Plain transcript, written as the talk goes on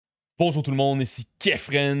Bonjour tout le monde, ici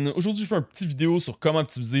Kefren. Aujourd'hui, je fais une petite vidéo sur comment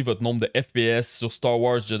optimiser votre nombre de FPS sur Star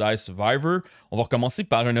Wars Jedi Survivor. On va recommencer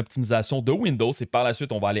par une optimisation de Windows et par la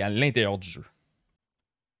suite, on va aller à l'intérieur du jeu.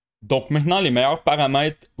 Donc maintenant, les meilleurs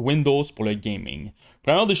paramètres Windows pour le gaming.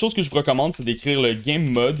 Première des choses que je vous recommande, c'est d'écrire le Game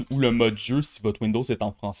Mode ou le mode jeu si votre Windows est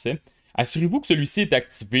en français. Assurez-vous que celui-ci est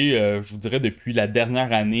activé, je vous dirais, depuis la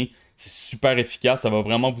dernière année. C'est super efficace, ça va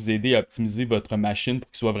vraiment vous aider à optimiser votre machine pour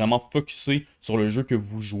qu'il soit vraiment focusé sur le jeu que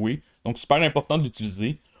vous jouez. Donc super important de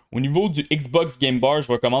l'utiliser. Au niveau du Xbox Game Bar, je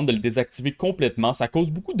vous recommande de le désactiver complètement. Ça cause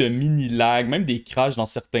beaucoup de mini-lag, même des crashs dans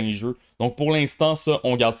certains jeux. Donc pour l'instant, ça,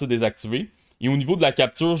 on garde ça désactivé. Et au niveau de la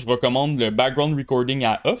capture, je recommande le Background Recording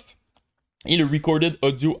à off. Et le Recorded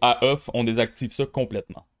Audio à off, on désactive ça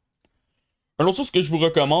complètement. Une autre chose que je vous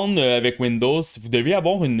recommande avec Windows, si vous devez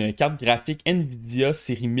avoir une carte graphique NVIDIA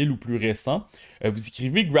série 1000 ou plus récent, vous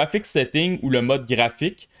écrivez Graphics Setting ou le mode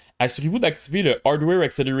graphique. Assurez-vous d'activer le Hardware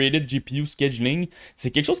Accelerated GPU Scheduling.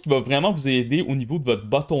 C'est quelque chose qui va vraiment vous aider au niveau de votre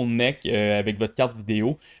bottleneck avec votre carte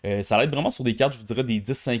vidéo. Ça va être vraiment sur des cartes, je vous dirais, des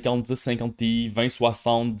 1050, 1050 Ti,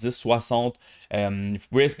 2060, 1060. Vous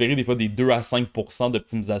pouvez espérer des fois des 2 à 5%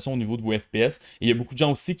 d'optimisation au niveau de vos FPS. Et il y a beaucoup de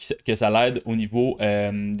gens aussi que ça l'aide au niveau,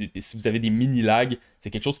 si vous avez des mini-lags,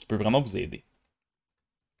 c'est quelque chose qui peut vraiment vous aider.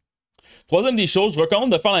 Troisième des choses, je vous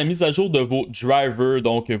recommande de faire la mise à jour de vos drivers,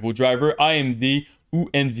 donc vos drivers AMD ou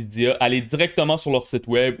NVIDIA. Allez directement sur leur site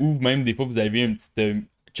web ou même des fois vous avez une petite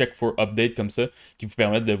check for update comme ça qui vous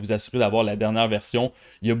permettent de vous assurer d'avoir la dernière version.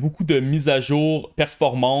 Il y a beaucoup de mises à jour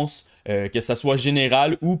performance, que ça soit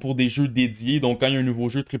général ou pour des jeux dédiés. Donc quand il y a un nouveau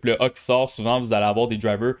jeu AAA qui sort, souvent vous allez avoir des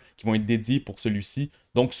drivers qui vont être dédiés pour celui-ci.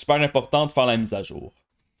 Donc super important de faire la mise à jour.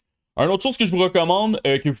 Une autre chose que je vous recommande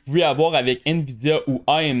que vous pouvez avoir avec NVIDIA ou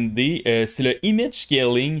AMD, c'est le Image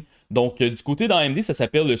Scaling. Donc, du côté d'AMD, ça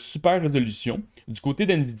s'appelle le Super Résolution. Du côté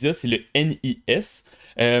d'NVIDIA, c'est le NIS.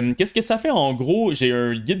 Qu'est-ce que ça fait en gros? J'ai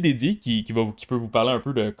un guide dédié qui peut vous parler un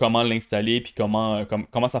peu de comment l'installer et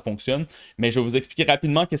comment ça fonctionne. Mais je vais vous expliquer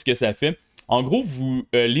rapidement qu'est-ce que ça fait. En gros, vous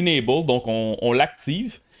l'enable, donc on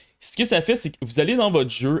l'active. Ce que ça fait, c'est que vous allez dans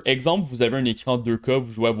votre jeu, exemple, vous avez un écran 2K,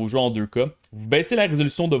 vous jouez à vos jeux en 2K, vous baissez la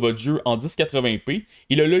résolution de votre jeu en 1080p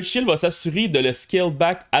et le logiciel va s'assurer de le scale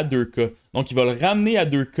back à 2K. Donc, il va le ramener à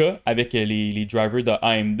 2K avec les drivers de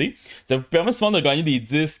AMD. Ça vous permet souvent de gagner des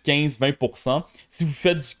 10, 15, 20%. Si vous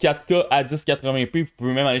faites du 4K à 1080p, vous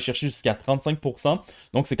pouvez même aller chercher jusqu'à 35%.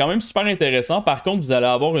 Donc, c'est quand même super intéressant. Par contre, vous allez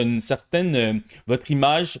avoir une certaine... votre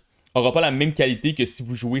image n'aura pas la même qualité que si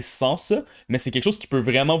vous jouez sans ça, mais c'est quelque chose qui peut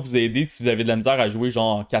vraiment vous aider si vous avez de la misère à jouer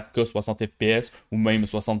genre en 4K 60 FPS ou même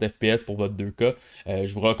 60 FPS pour votre 2K.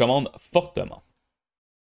 Je vous recommande fortement.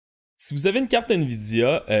 Si vous avez une carte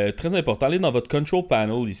NVIDIA, très important, allez dans votre Control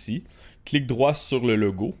Panel ici, clic droit sur le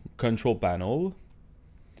logo, Control Panel.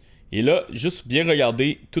 Et là, juste bien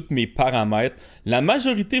regarder tous mes paramètres. La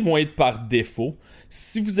majorité vont être par défaut.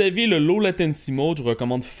 Si vous avez le Low Latency Mode, je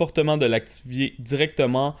recommande fortement de l'activer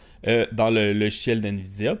directement dans le logiciel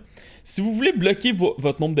d'NVIDIA. Si vous voulez bloquer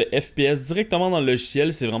votre nombre de FPS directement dans le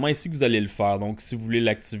logiciel, c'est vraiment ici que vous allez le faire. Donc, si vous voulez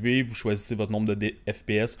l'activer, vous choisissez votre nombre de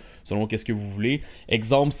FPS selon qu'est-ce que vous voulez.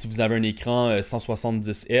 Exemple, si vous avez un écran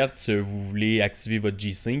 170 Hz, vous voulez activer votre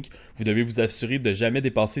G-Sync, vous devez vous assurer de jamais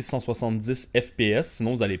dépasser 170 FPS,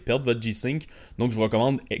 sinon vous allez perdre votre G-Sync. Donc, je vous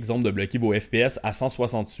recommande, exemple, de bloquer vos FPS à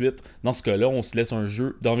 168. Dans ce cas-là, on se laisse un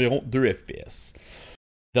jeu d'environ 2 FPS.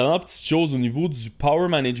 Dernière petite chose au niveau du Power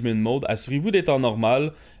Management Mode, assurez-vous d'être en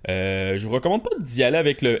normal. Je vous recommande pas d'y aller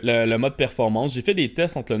avec le mode performance. J'ai fait des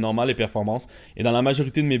tests entre le normal et performance et dans la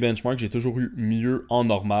majorité de mes benchmarks, j'ai toujours eu mieux en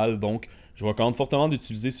normal. Donc, je vous recommande fortement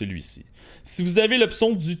d'utiliser celui-ci. Si vous avez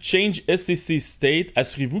l'option du Change SCC State,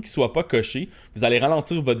 assurez-vous qu'il ne soit pas coché. Vous allez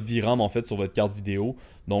ralentir votre VRAM en fait sur votre carte vidéo.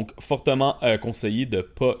 Donc, fortement conseillé de ne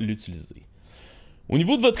pas l'utiliser. Au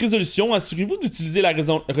niveau de votre résolution, assurez-vous d'utiliser la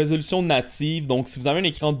résolution native. Donc, si vous avez un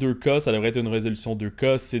écran 2K, ça devrait être une résolution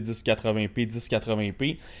 2K, c'est 1080p,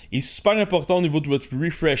 1080p. Et super important au niveau de votre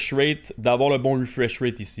refresh rate, d'avoir le bon refresh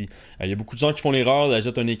rate ici. Il y a beaucoup de gens qui font l'erreur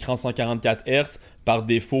d'ajouter un écran 144 Hz. Par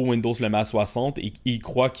défaut, Windows le met à 60 et ils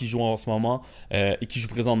croient qu'il joue en ce moment et qu'il joue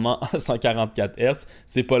présentement à 144 Hz.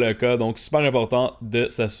 C'est pas le cas, donc super important de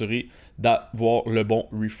s'assurer d'avoir le bon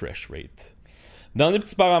refresh rate. Dans les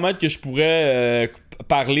petits paramètres que je pourrais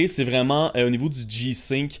parler, c'est vraiment au niveau du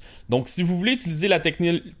G-Sync. Donc, si vous voulez utiliser la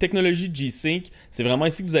technologie G-Sync, c'est vraiment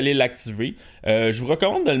ici que vous allez l'activer. Je vous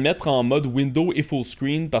recommande de le mettre en mode Windows et Full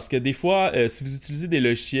Screen parce que des fois, si vous utilisez des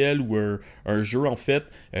logiciels ou un jeu en fait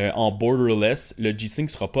en borderless, le G-Sync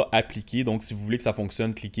ne sera pas appliqué. Donc, si vous voulez que ça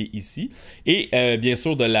fonctionne, cliquez ici. Et bien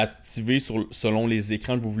sûr, de l'activer selon les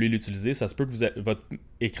écrans que vous voulez l'utiliser. Ça se peut que votre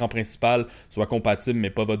écran principal soit compatible, mais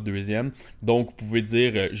pas votre deuxième. Donc, vous pouvez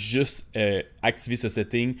dire juste activer ce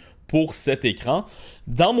setting pour cet écran.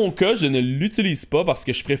 Dans mon cas, je ne l'utilise pas parce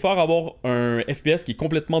que je préfère avoir un FPS qui est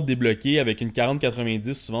complètement débloqué avec une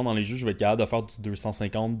 4090. Souvent dans les jeux, je vais être capable de faire du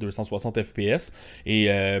 250-260 FPS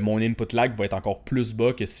et mon input lag va être encore plus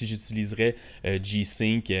bas que si j'utiliserais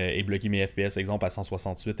G-Sync et bloquer mes FPS, exemple à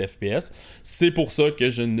 168 FPS. C'est pour ça que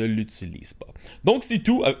je ne l'utilise pas. Donc c'est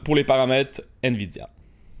tout pour les paramètres NVIDIA.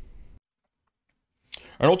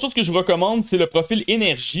 Une autre chose que je vous recommande, c'est le profil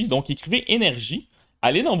énergie. Donc écrivez énergie.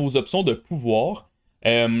 Allez dans vos options de pouvoir.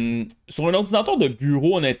 Sur un ordinateur de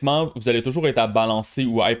bureau, honnêtement, vous allez toujours être à balancer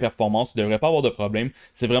ou à high performance. Vous ne devrez pas avoir de problème.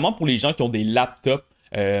 C'est vraiment pour les gens qui ont des laptops.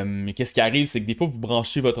 Qu'est-ce qui arrive, c'est que des fois, vous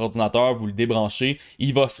branchez votre ordinateur, vous le débranchez.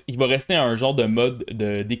 Il va rester un genre de mode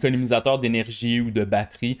d'économisateur d'énergie ou de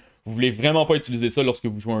batterie. Vous ne voulez vraiment pas utiliser ça lorsque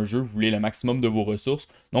vous jouez à un jeu. Vous voulez le maximum de vos ressources.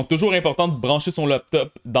 Donc, toujours important de brancher son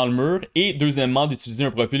laptop dans le mur. Et deuxièmement, d'utiliser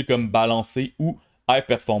un profil comme balancé ou high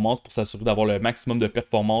performance pour s'assurer d'avoir le maximum de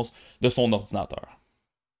performance de son ordinateur.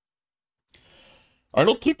 Un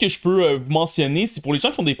autre truc que je peux vous mentionner, c'est pour les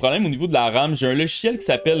gens qui ont des problèmes au niveau de la RAM, j'ai un logiciel qui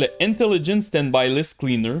s'appelle Intelligent Standby List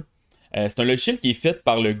Cleaner. C'est un logiciel qui est fait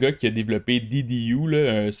par le gars qui a développé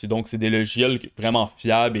DDU. C'est des logiciels vraiment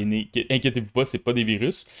fiables et inquiétez-vous pas, c'est pas des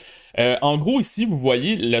virus. En gros, ici, vous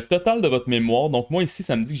voyez le total de votre mémoire. Donc moi, ici,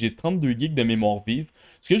 ça me dit que j'ai 32 GB de mémoire vive.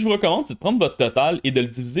 Ce que je vous recommande, c'est de prendre votre total et de le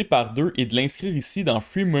diviser par 2 et de l'inscrire ici dans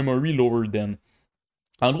Free Memory Lower Than.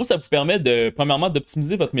 En gros, ça vous permet premièrement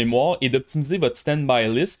d'optimiser votre mémoire et d'optimiser votre standby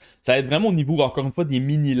list. Ça va être vraiment au niveau, encore une fois, des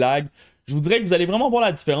mini-lags. Je vous dirais que vous allez vraiment voir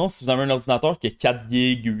la différence si vous avez un ordinateur qui a 4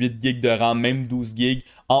 GB, 8 GB de RAM, même 12 GB.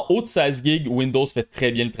 En haut de 16 GB, Windows fait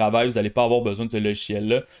très bien le travail. Vous n'allez pas avoir besoin de ce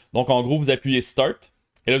logiciel-là. Donc, en gros, vous appuyez Start.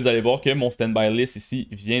 Et là, vous allez voir que mon standby list ici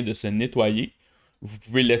vient de se nettoyer. Vous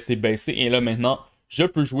pouvez le laisser baisser. Et là, maintenant, je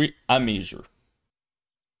peux jouer à mes jeux.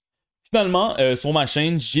 Finalement, sur ma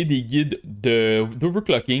chaîne, j'ai des guides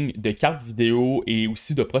d'overclocking, de cartes vidéo et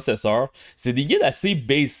aussi de processeurs. C'est des guides assez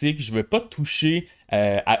basiques. Je ne vais pas toucher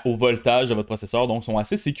au voltage de votre processeur, donc ils sont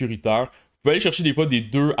assez sécuritaires. Vous pouvez aller chercher des fois des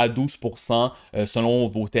 2 à 12% selon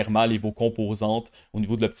vos thermales et vos composantes au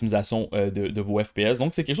niveau de l'optimisation de vos FPS.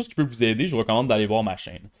 Donc c'est quelque chose qui peut vous aider. Je vous recommande d'aller voir ma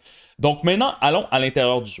chaîne. Donc maintenant, allons à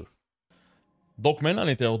l'intérieur du jeu.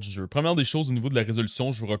 Première des choses au niveau de la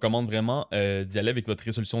résolution, je vous recommande vraiment d'y aller avec votre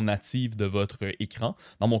résolution native de votre écran.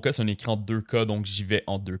 Dans mon cas, c'est un écran 2K, donc j'y vais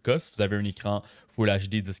en 2K. Si vous avez un écran Full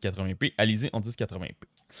HD 1080p, allez-y en 1080p.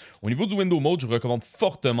 Au niveau du Window Mode, je vous recommande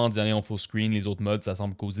fortement d'y aller en full screen. Les autres modes, ça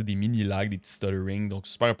semble causer des mini-lags, des petits stuttering, donc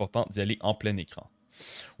c'est super important d'y aller en plein écran.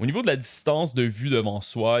 Au niveau de la distance de vue devant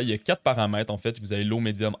soi, il y a 4 paramètres en fait. Vous avez low,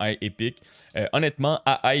 medium, high, epic. Honnêtement,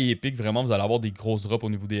 à high et epic, vraiment, vous allez avoir des grosses drops au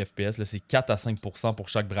niveau des FPS. Là, c'est 4 à 5% pour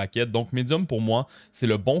chaque braquette. Donc, medium, pour moi, c'est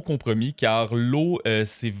le bon compromis car low,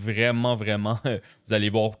 c'est vraiment, vous allez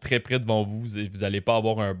voir très près devant vous. Vous n'allez pas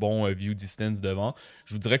avoir un bon view distance devant.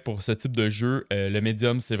 Je vous dirais que pour ce type de jeu, le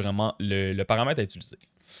medium, c'est vraiment le paramètre à utiliser.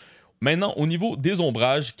 Maintenant, au niveau des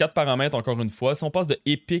ombrages, 4 paramètres encore une fois. Si on passe de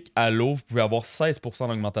Epic à Low, vous pouvez avoir 16%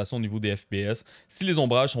 d'augmentation au niveau des FPS. Si les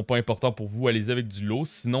ombrages ne sont pas importants pour vous, allez-y avec du Low.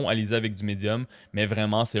 Sinon, allez-y avec du Medium. Mais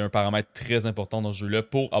vraiment, c'est un paramètre très important dans ce jeu-là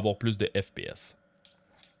pour avoir plus de FPS.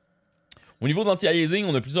 Au niveau de l'anti-aliasing,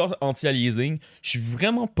 on a plusieurs anti-aliasing. Je suis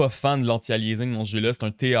vraiment pas fan de l'anti-aliasing dans ce jeu-là. C'est un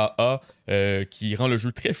TAA qui rend le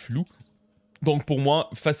jeu très flou. Donc pour moi,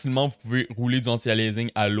 facilement, vous pouvez rouler du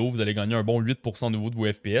anti-aliasing à low, vous allez gagner un bon 8% au niveau de vos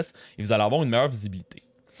FPS et vous allez avoir une meilleure visibilité.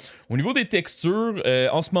 Au niveau des textures,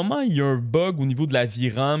 en ce moment, il y a un bug au niveau de la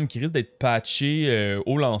VRAM qui risque d'être patché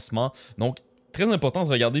au lancement. Donc, très important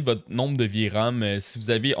de regarder votre nombre de VRAM. Si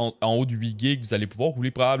vous avez en haut de 8 GB, vous allez pouvoir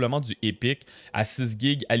rouler probablement du Epic. À 6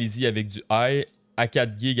 GB, allez-y avec du High. À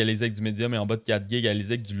 4 GB, allez-y avec du médium et en bas de 4 GB, allez-y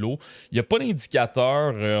avec du low. Il n'y a pas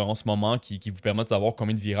d'indicateur en ce moment qui vous permet de savoir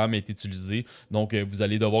combien de VRAM est utilisé. Donc, vous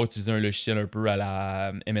allez devoir utiliser un logiciel un peu à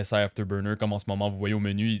la MSI Afterburner, comme en ce moment, vous voyez au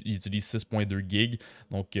menu, il utilise 6.2 GB.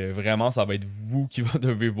 Donc, vraiment, ça va être vous qui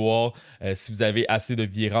devez voir si vous avez assez de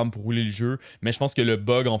VRAM pour rouler le jeu. Mais je pense que le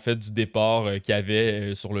bug, en fait, du départ qu'il y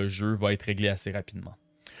avait sur le jeu va être réglé assez rapidement.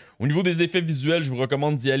 Au niveau des effets visuels, je vous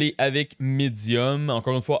recommande d'y aller avec Medium.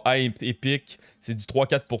 Encore une fois, High et Epic, c'est du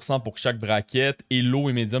 3-4% pour chaque braquette. Et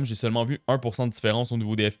Low et Medium, j'ai seulement vu 1% de différence au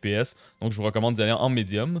niveau des FPS. Donc, je vous recommande d'y aller en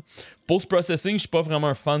Medium. Post-processing, je suis pas vraiment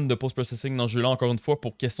un fan de post-processing dans ce jeu-là. Encore une fois,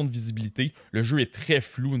 pour question de visibilité, le jeu est très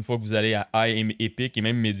flou une fois que vous allez à High, Epic et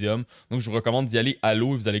même Medium. Donc, je vous recommande d'y aller à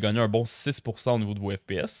Low et vous allez gagner un bon 6% au niveau de vos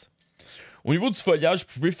FPS. Au niveau du foliage,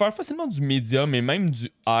 vous pouvez faire facilement du médium et même du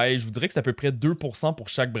high. Je vous dirais que c'est à peu près 2% pour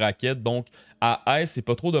chaque braquette. Donc, à high, c'est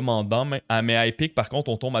pas trop demandant. Mais à Epic, par contre,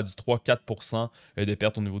 on tombe à du 3-4% de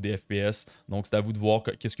perte au niveau des FPS. Donc, c'est à vous de voir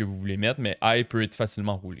qu'est-ce que vous voulez mettre. Mais high peut être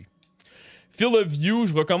facilement roulé. Field of view,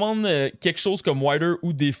 je recommande quelque chose comme wider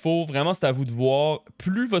ou défaut. Vraiment, c'est à vous de voir.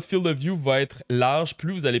 Plus votre field of view va être large,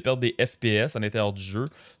 plus vous allez perdre des FPS à l'intérieur du jeu.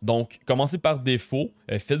 Donc, commencez par défaut.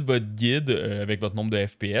 Faites votre guide avec votre nombre de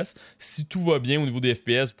FPS. Si tout va bien au niveau des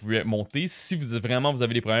FPS, vous pouvez monter. Si vous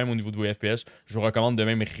avez des problèmes au niveau de vos FPS, je vous recommande de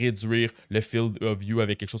même réduire le field of view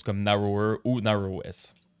avec quelque chose comme narrower ou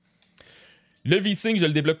narrowest. Le V-Sync, je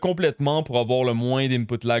le débloque complètement pour avoir le moins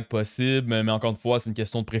d'input lag possible, mais encore une fois, c'est une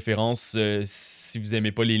question de préférence. Si vous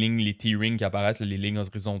n'aimez pas les lignes, les T-rings qui apparaissent, les lignes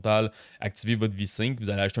horizontales, activez votre V-Sync.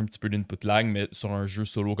 Vous allez acheter un petit peu d'input lag, mais sur un jeu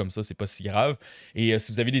solo comme ça, c'est pas si grave. Et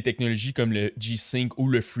si vous avez des technologies comme le G-Sync ou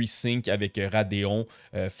le FreeSync avec Radeon,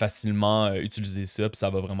 facilement utilisez ça, puis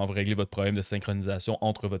ça va vraiment vous régler votre problème de synchronisation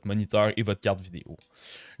entre votre moniteur et votre carte vidéo.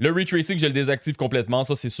 Le Ray Tracing, je le désactive complètement.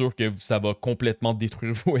 Ça, c'est sûr que ça va complètement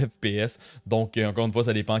détruire vos FPS. Donc, encore une fois,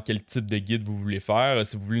 ça dépend quel type de guide vous voulez faire.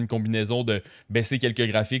 Si vous voulez une combinaison de baisser quelques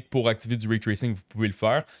graphiques pour activer du Ray Tracing, vous pouvez le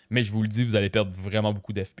faire. Mais je vous le dis, vous allez perdre vraiment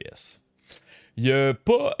beaucoup d'FPS. Il n'y a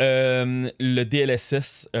pas le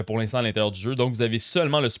DLSS pour l'instant à l'intérieur du jeu. Donc, vous avez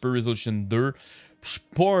seulement le Super Resolution 2. Je suis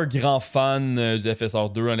pas un grand fan du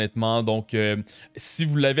FSR2 honnêtement, donc si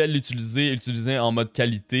vous l'avez à l'utiliser, utilisez en mode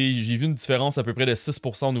qualité. J'ai vu une différence à peu près de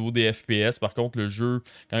 6% au niveau des FPS. Par contre, le jeu,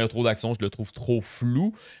 quand il y a trop d'action, je le trouve trop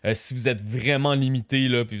flou. Si vous êtes vraiment limité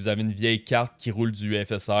là, puis vous avez une vieille carte qui roule du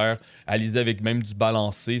FSR, allez-y avec même du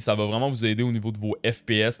balancé. Ça va vraiment vous aider au niveau de vos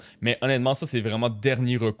FPS. Mais honnêtement, ça c'est vraiment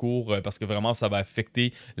dernier recours parce que vraiment ça va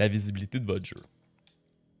affecter la visibilité de votre jeu.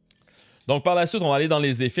 Donc par la suite, on va aller dans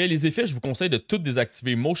les effets. Les effets, je vous conseille de tout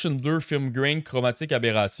désactiver. Motion Blur, Film Grain, Chromatic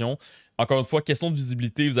Aberration. Encore une fois, question de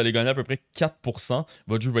visibilité, vous allez gagner à peu près 4%.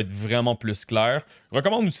 Votre jeu va être vraiment plus clair. Je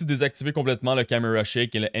recommande aussi de désactiver complètement le Camera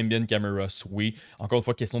Shake et le Ambient Camera Sway. Encore une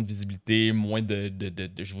fois, question de visibilité, moins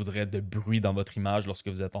je voudrais, de bruit dans votre image lorsque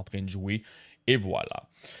vous êtes en train de jouer. Et voilà.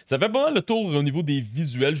 Ça fait pas mal le tour au niveau des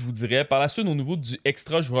visuels, je vous dirais. Par la suite, au niveau du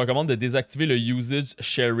extra, je vous recommande de désactiver le Usage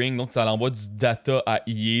Sharing. Donc, ça l'envoie du data à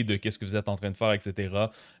EA de qu'est-ce que vous êtes en train de faire, etc.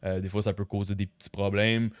 Des fois, ça peut causer des petits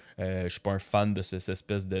problèmes. Je suis pas un fan de cette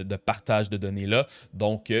espèce de partage de données-là.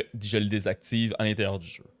 Donc, je le désactive à l'intérieur du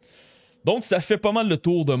jeu. Donc, ça fait pas mal le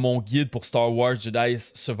tour de mon guide pour Star Wars Jedi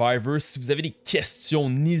Survivor. Si vous avez des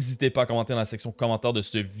questions, n'hésitez pas à commenter dans la section commentaires de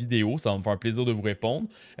cette vidéo. Ça va me faire plaisir de vous répondre.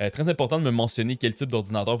 Très important de me mentionner quel type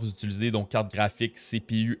d'ordinateur vous utilisez, donc carte graphique,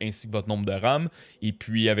 CPU, ainsi que votre nombre de RAM. Et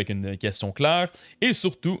puis, avec une question claire. Et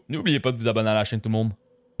surtout, n'oubliez pas de vous abonner à la chaîne tout le monde.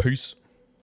 Peace!